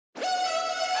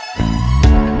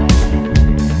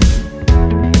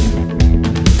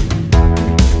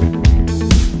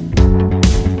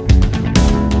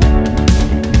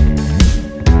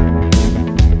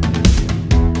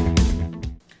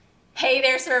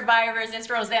survivors. It's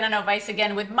Rosanna Novice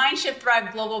again with Mindshift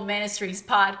Thrive Global Ministries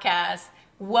podcast.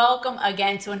 Welcome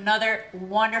again to another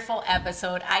wonderful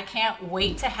episode. I can't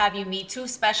wait to have you meet two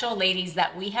special ladies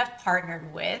that we have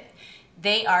partnered with.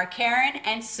 They are Karen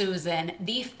and Susan,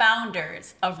 the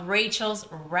founders of Racheal's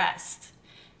Rest.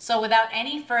 So without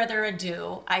any further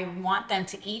ado, I want them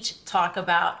to each talk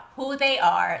about who they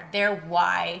are, their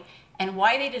why, and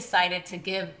why they decided to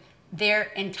give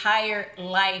their entire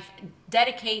life,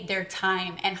 dedicate their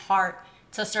time and heart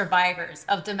to survivors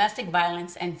of domestic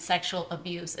violence and sexual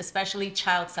abuse, especially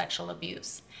child sexual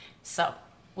abuse. So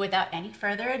without any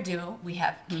further ado, we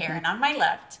have Karen on my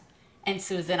left and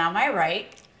Susan on my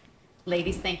right.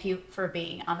 Ladies, thank you for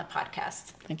being on the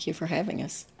podcast. Thank you for having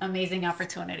us. Amazing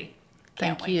opportunity.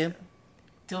 Can't Thank wait you. to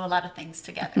do a lot of things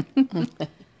together.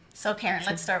 So Karen,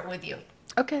 let's start with you.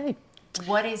 Okay.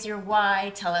 What is your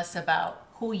why? Tell us about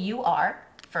who you are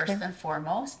first and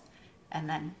foremost, and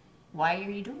then why are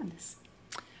you doing this?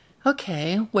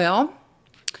 Okay, well,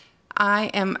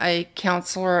 I am a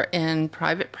counselor in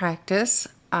private practice,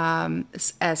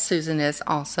 as Susan is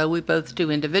also. We both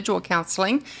do individual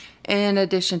counseling in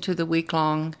addition to the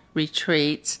week-long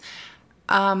retreats.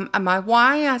 My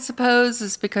why, I suppose,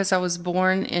 is because I was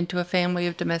born into a family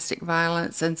of domestic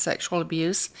violence and sexual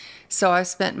abuse. So I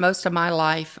spent most of my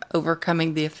life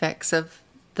overcoming the effects of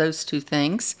those two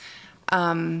things.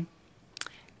 I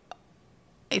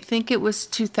think it was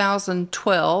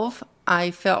 2012.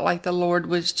 I felt like the Lord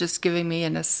was just giving me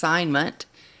an assignment,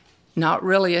 not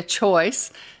really a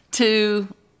choice, to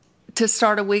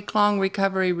start a week-long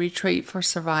recovery retreat for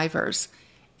survivors.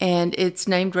 And it's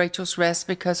named Racheal's Rest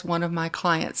because one of my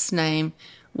clients' name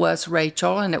was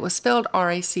Racheal, and it was spelled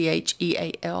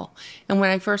Racheal. And when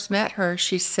I first met her,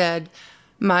 she said,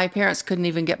 my parents couldn't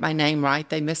even get my name right.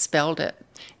 They misspelled it.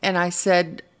 And I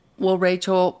said, well,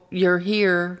 Racheal, you're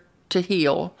here to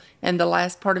heal, and the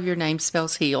last part of your name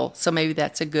spells heal, so maybe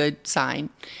that's a good sign.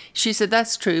 She said,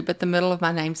 that's true, but the middle of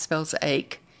my name spells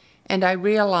ache. And I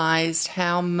realized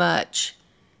how much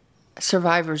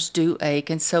survivors do ache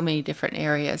in so many different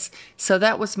areas. So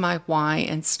that was my why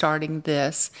in starting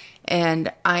this.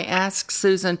 And I asked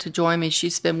Susan to join me.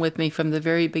 She's been with me from the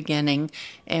very beginning,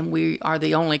 and we are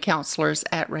the only counselors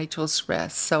at Racheal's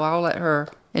Rest. So I'll let her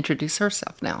introduce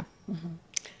herself now.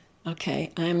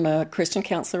 Okay, I'm a Christian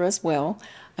counselor as well.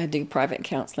 I do private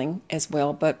counseling as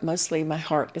well, but mostly my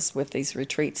heart is with these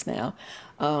retreats now.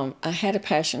 I had a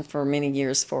passion for many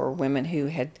years for women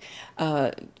who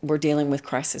were dealing with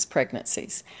crisis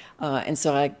pregnancies. And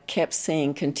so I kept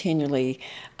seeing continually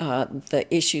the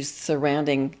issues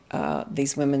surrounding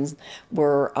these women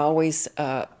were always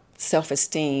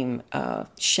self-esteem,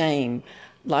 shame,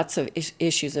 lots of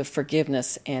issues of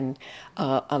forgiveness, and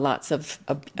lots of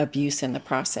abuse in the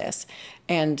process.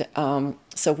 And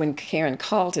so when Karen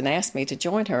called and asked me to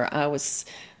join her, I was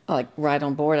like right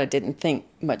on board. I didn't think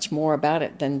much more about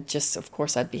it than just, of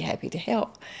course, I'd be happy to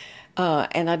help.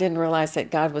 And I didn't realize that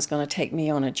God was going to take me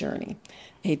on a journey.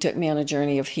 He took me on a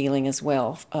journey of healing as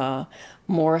well,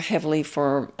 more heavily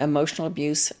for emotional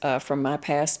abuse from my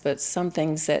past, but some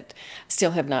things that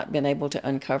still have not been able to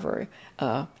uncover,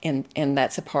 and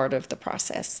that's a part of the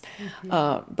process.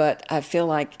 But I feel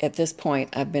like at this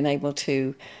point I've been able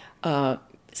to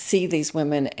see these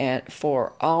women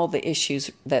for all the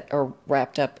issues that are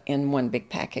wrapped up in one big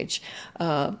package,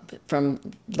 from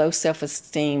low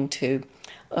self-esteem to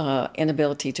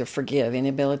inability to forgive,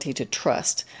 inability to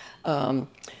trust,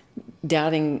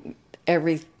 doubting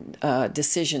every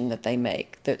decision that they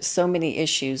make. There's so many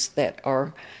issues that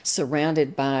are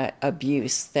surrounded by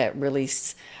abuse that really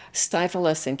stifle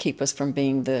us and keep us from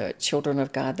being the children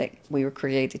of God that we were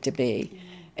created to be.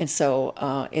 And so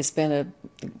it's been a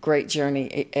great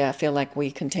journey. I feel like we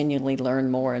continually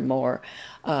learn more and more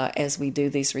as we do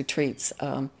these retreats.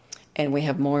 And we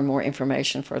have more and more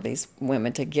information for these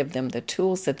women to give them the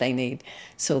tools that they need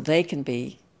so they can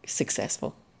be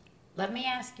successful. Let me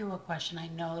ask you a question. I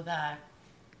know that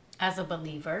as a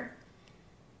believer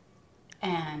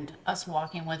and us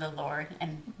walking with the Lord,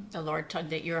 and the Lord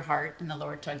tugged at your heart, and the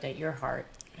Lord tugged at your heart,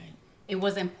 right, it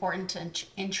was important to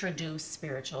introduce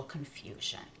spiritual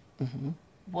confusion.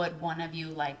 Would one of you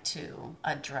like to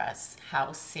address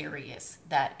how serious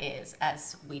that is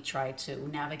as we try to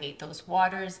navigate those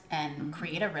waters and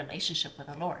create a relationship with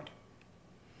the Lord?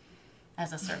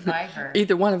 As a survivor.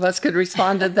 Either one of us could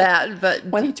respond to that, but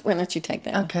Why don't you take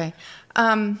that? Okay.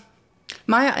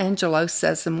 Maya Angelou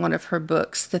says in one of her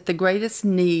books that the greatest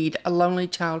need a lonely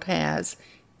child has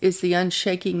is the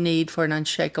unshaking need for an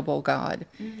unshakable God.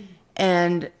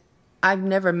 And I've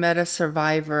never met a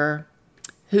survivor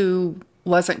who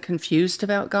wasn't confused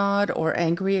about God or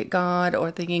angry at God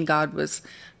or thinking God was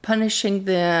punishing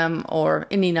them or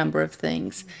any number of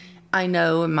things. I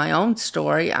know in my own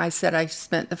story, I said I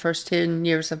spent the first 10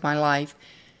 years of my life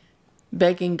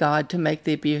begging God to make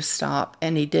the abuse stop,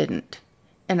 and he didn't.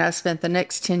 And I spent the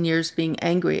next 10 years being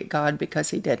angry at God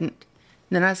because he didn't.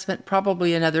 Then I spent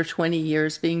probably another 20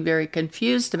 years being very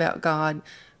confused about God,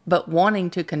 but wanting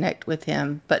to connect with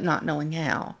him, but not knowing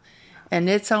how. And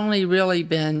it's only really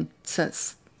been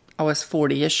since I was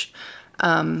 40-ish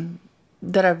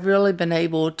that I've really been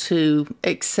able to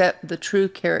accept the true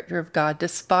character of God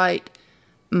despite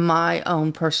my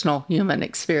own personal human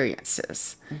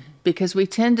experiences. Because we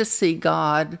tend to see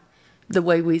God the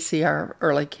way we see our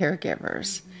early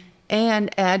caregivers.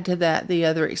 And add to that the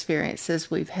other experiences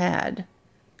we've had.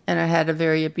 And I had a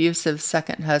very abusive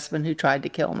second husband who tried to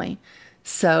kill me.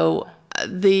 So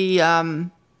the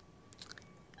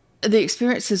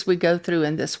experiences we go through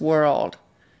in this world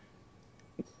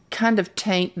kind of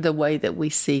taint the way that we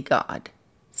see God.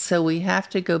 So we have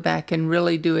to go back and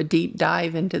really do a deep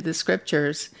dive into the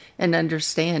scriptures and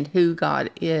understand who God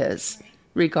is,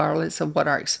 regardless of what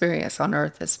our experience on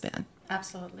earth has been.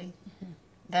 Absolutely.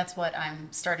 That's what I'm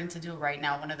starting to do right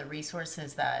now. One of the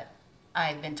resources that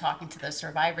I've been talking to the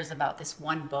survivors about, this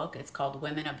one book. It's called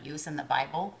Women Abuse in the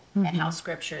Bible, and how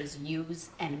scriptures use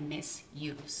and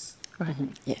misuse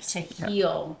Yes. to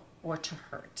heal or to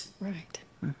hurt. Right.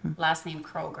 Last name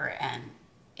Kroger, and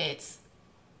it's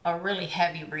a really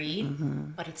heavy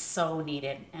read, but it's so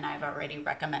needed. And I've already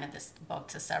recommended this book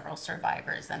to several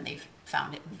survivors, and they've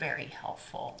found it very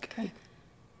helpful. Okay.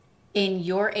 In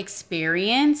your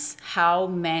experience, how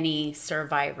many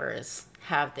survivors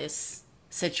have this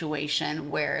situation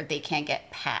where they can't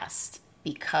get past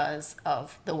because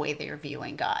of the way they're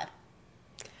viewing God?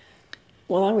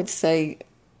 Well, I would say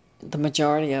the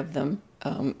majority of them,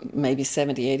 maybe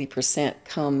 70-80%,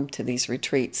 come to these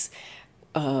retreats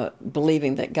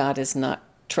believing that God is not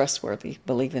trustworthy,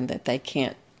 believing that they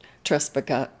can't trust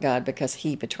God because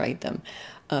he betrayed them.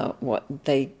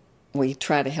 We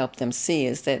try to help them see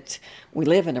is that we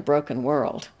live in a broken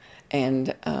world,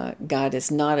 and God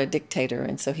is not a dictator,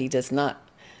 and so he does not,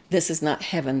 this is not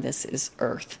heaven, this is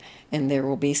earth, and there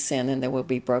will be sin and there will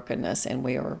be brokenness, and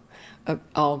we are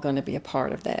all going to be a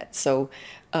part of that. So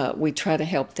we try to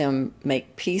help them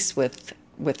make peace with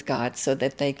God so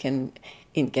that they can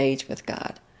engage with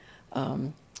God.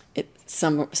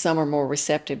 Some are more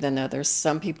receptive than others.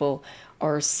 Some people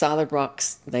are solid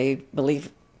rocks. They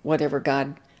believe whatever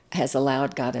God has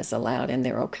allowed, and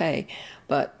they're okay.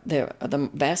 But the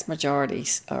vast majority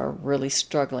are really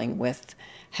struggling with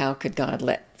how could God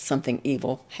let something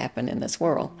evil happen in this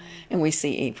world? And we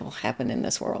see evil happen in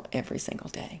this world every single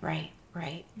day. Right,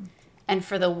 right. And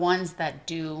for the ones that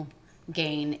do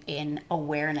gain in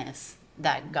awareness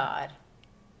that God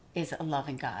is a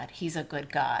loving God, he's a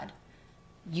good God,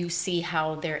 you see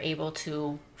how they're able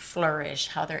to flourish,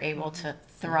 how they're able to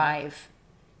thrive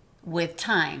with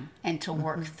time and to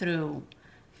work through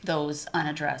those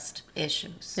unaddressed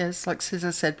issues. Yes, like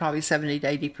Susan said, probably 70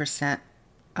 to 80%.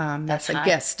 That's a high.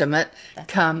 guesstimate.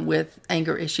 Come with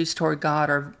anger issues toward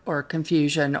God or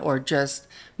confusion or just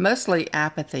mostly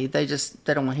apathy. They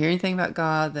don't want to hear anything about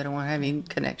God. They don't want to have any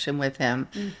connection with him.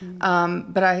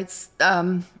 But I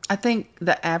think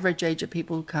the average age of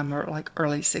people who come are like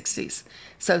early 60s.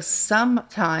 So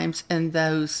sometimes in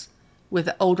those with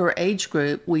the older age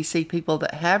group, we see people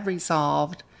that have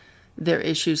resolved their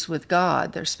issues with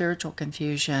God, their spiritual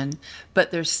confusion,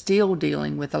 but they're still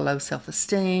dealing with a low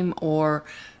self-esteem or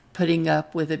putting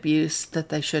up with abuse that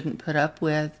they shouldn't put up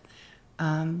with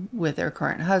their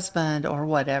current husband or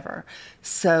whatever.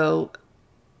 So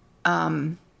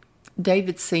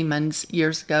David Seamands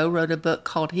years ago wrote a book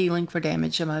called Healing for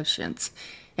Damaged Emotions.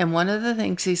 And one of the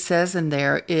things he says in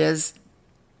there is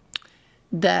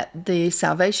that the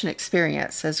salvation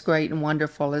experience, as great and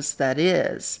wonderful as that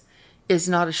is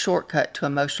not a shortcut to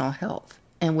emotional health.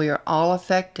 And we are all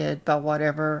affected by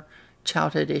whatever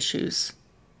childhood issues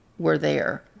were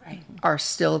there, are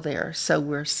still there. So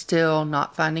we're still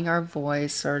not finding our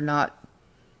voice or not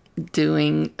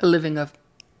living an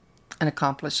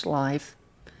accomplished life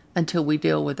until we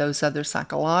deal with those other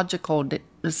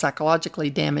psychologically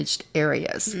damaged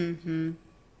areas.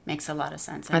 Makes a lot of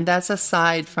sense. And that's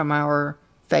aside from our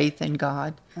faith in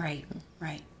God. Right,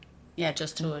 right. Yeah,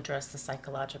 just to address the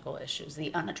psychological issues,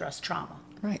 the unaddressed trauma.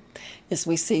 Right. Yes,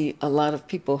 we see a lot of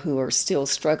people who are still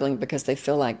struggling because they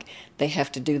feel like they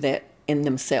have to do that in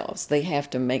themselves. They have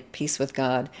to make peace with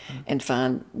God and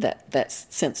find that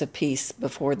sense of peace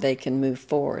before they can move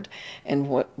forward. And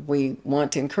what we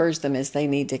want to encourage them is they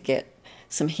need to get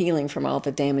some healing from all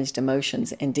the damaged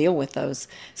emotions and deal with those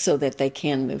so that they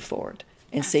can move forward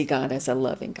and see God as a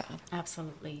loving God.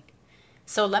 Absolutely.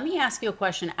 So let me ask you a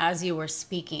question as you were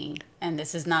speaking, and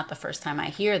this is not the first time I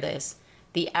hear this.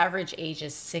 The average age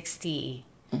is 60.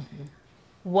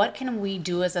 What can we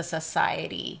do as a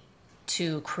society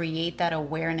to create that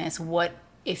awareness? What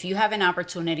if you have an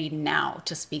opportunity now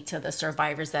to speak to the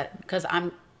survivors that, because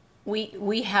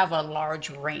we have a large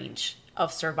range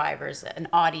of survivors, an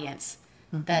audience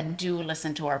that do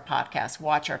listen to our podcast,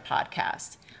 watch our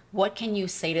podcast. What can you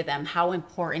say to them? How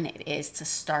important it is to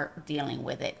start dealing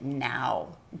with it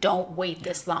now? Don't wait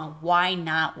this long. Why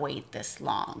not wait this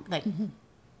long? Like,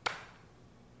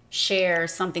 share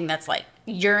something that's like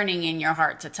yearning in your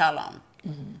heart to tell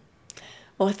them.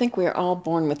 Well, I think we're all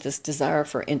born with this desire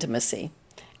for intimacy,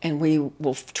 and we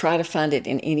will try to find it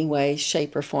in any way,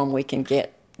 shape, or form we can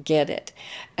get it.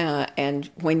 And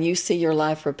when you see your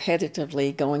life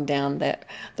repetitively going down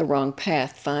the wrong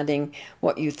path, finding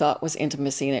what you thought was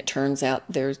intimacy, and it turns out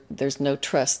there's no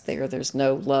trust there, there's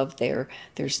no love there,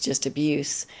 there's just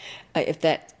abuse. If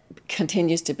that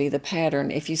continues to be the pattern,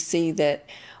 if you see that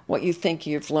what you think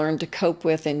you've learned to cope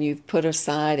with and you've put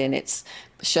aside and it's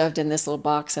shoved in this little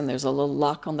box and there's a little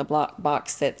lock on the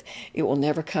box that it will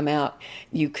never come out,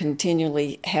 you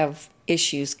continually have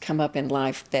issues come up in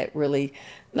life that really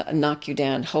knock you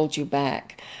down, hold you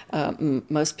back.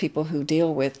 Most people who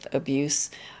deal with abuse,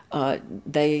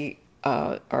 they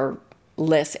are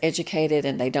less educated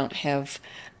and they don't have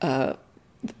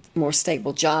more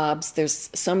stable jobs. There's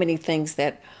so many things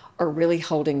that are really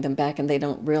holding them back, and they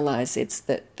don't realize it's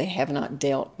that they have not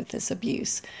dealt with this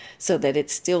abuse, so that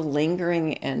it's still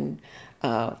lingering and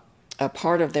a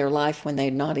part of their life when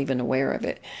they're not even aware of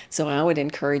it. So I would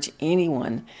encourage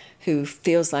anyone who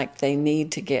feels like they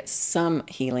need to get some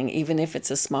healing, even if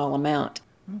it's a small amount.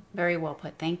 Very well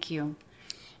put. Thank you.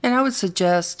 And I would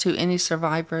suggest to any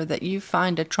survivor that you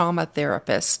find a trauma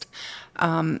therapist.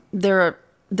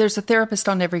 There's a therapist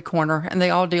on every corner, and they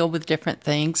all deal with different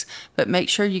things, but make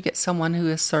sure you get someone who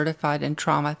is certified in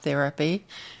trauma therapy.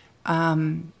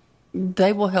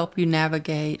 They will help you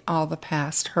navigate all the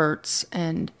past hurts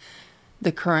and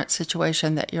the current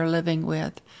situation that you're living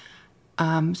with.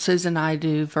 Susan and I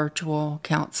do virtual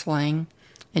counseling,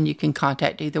 and you can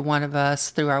contact either one of us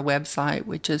through our website,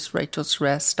 which is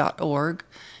rachelsrest.org.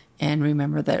 And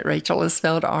remember that Racheal is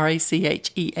spelled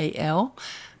Racheal.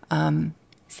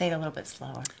 Say it a little bit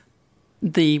slower.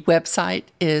 The website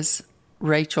is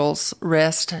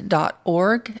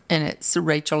rachelsrest.org, and it's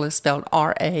Racheal is spelled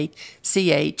Racheal.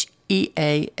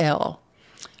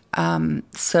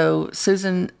 So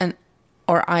Susan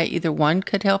or I, either one,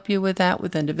 could help you with that,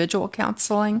 with individual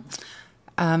counseling.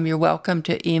 You're welcome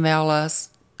to email us,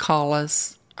 call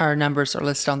us. Our numbers are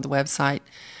listed on the website.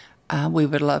 We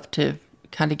would love to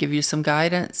kind of give you some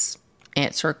guidance,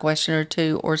 answer a question or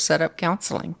two, or set up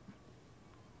counseling.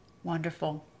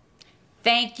 Wonderful.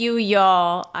 Thank you,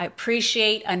 y'all. I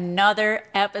appreciate another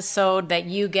episode that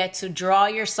you get to draw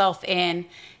yourself in,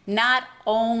 not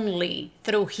only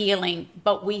through healing,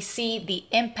 but we see the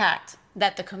impact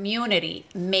that the community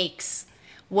makes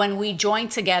when we join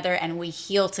together and we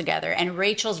heal together. And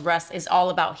Racheal's Rest is all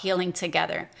about healing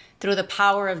together through the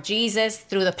power of Jesus,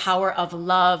 through the power of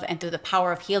love, and through the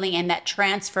power of healing. And that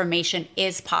transformation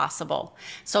is possible.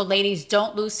 So ladies,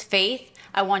 don't lose faith.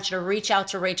 I want you to reach out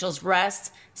to Racheal's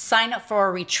Rest, sign up for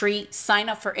a retreat, sign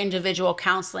up for individual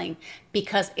counseling,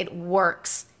 because it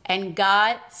works. And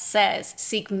God says,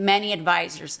 seek many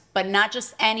advisors, but not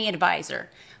just any advisor.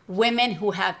 Women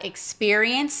who have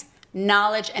experience,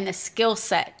 knowledge, and the skill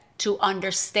set to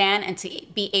understand and to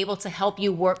be able to help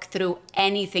you work through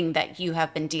anything that you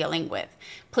have been dealing with.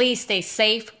 Please stay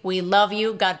safe. We love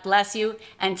you. God bless you.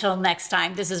 Until next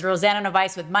time, this is Rosanna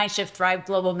Novice with Mind Shift Thrive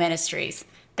Global Ministries.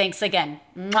 Thanks again.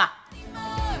 Mwah.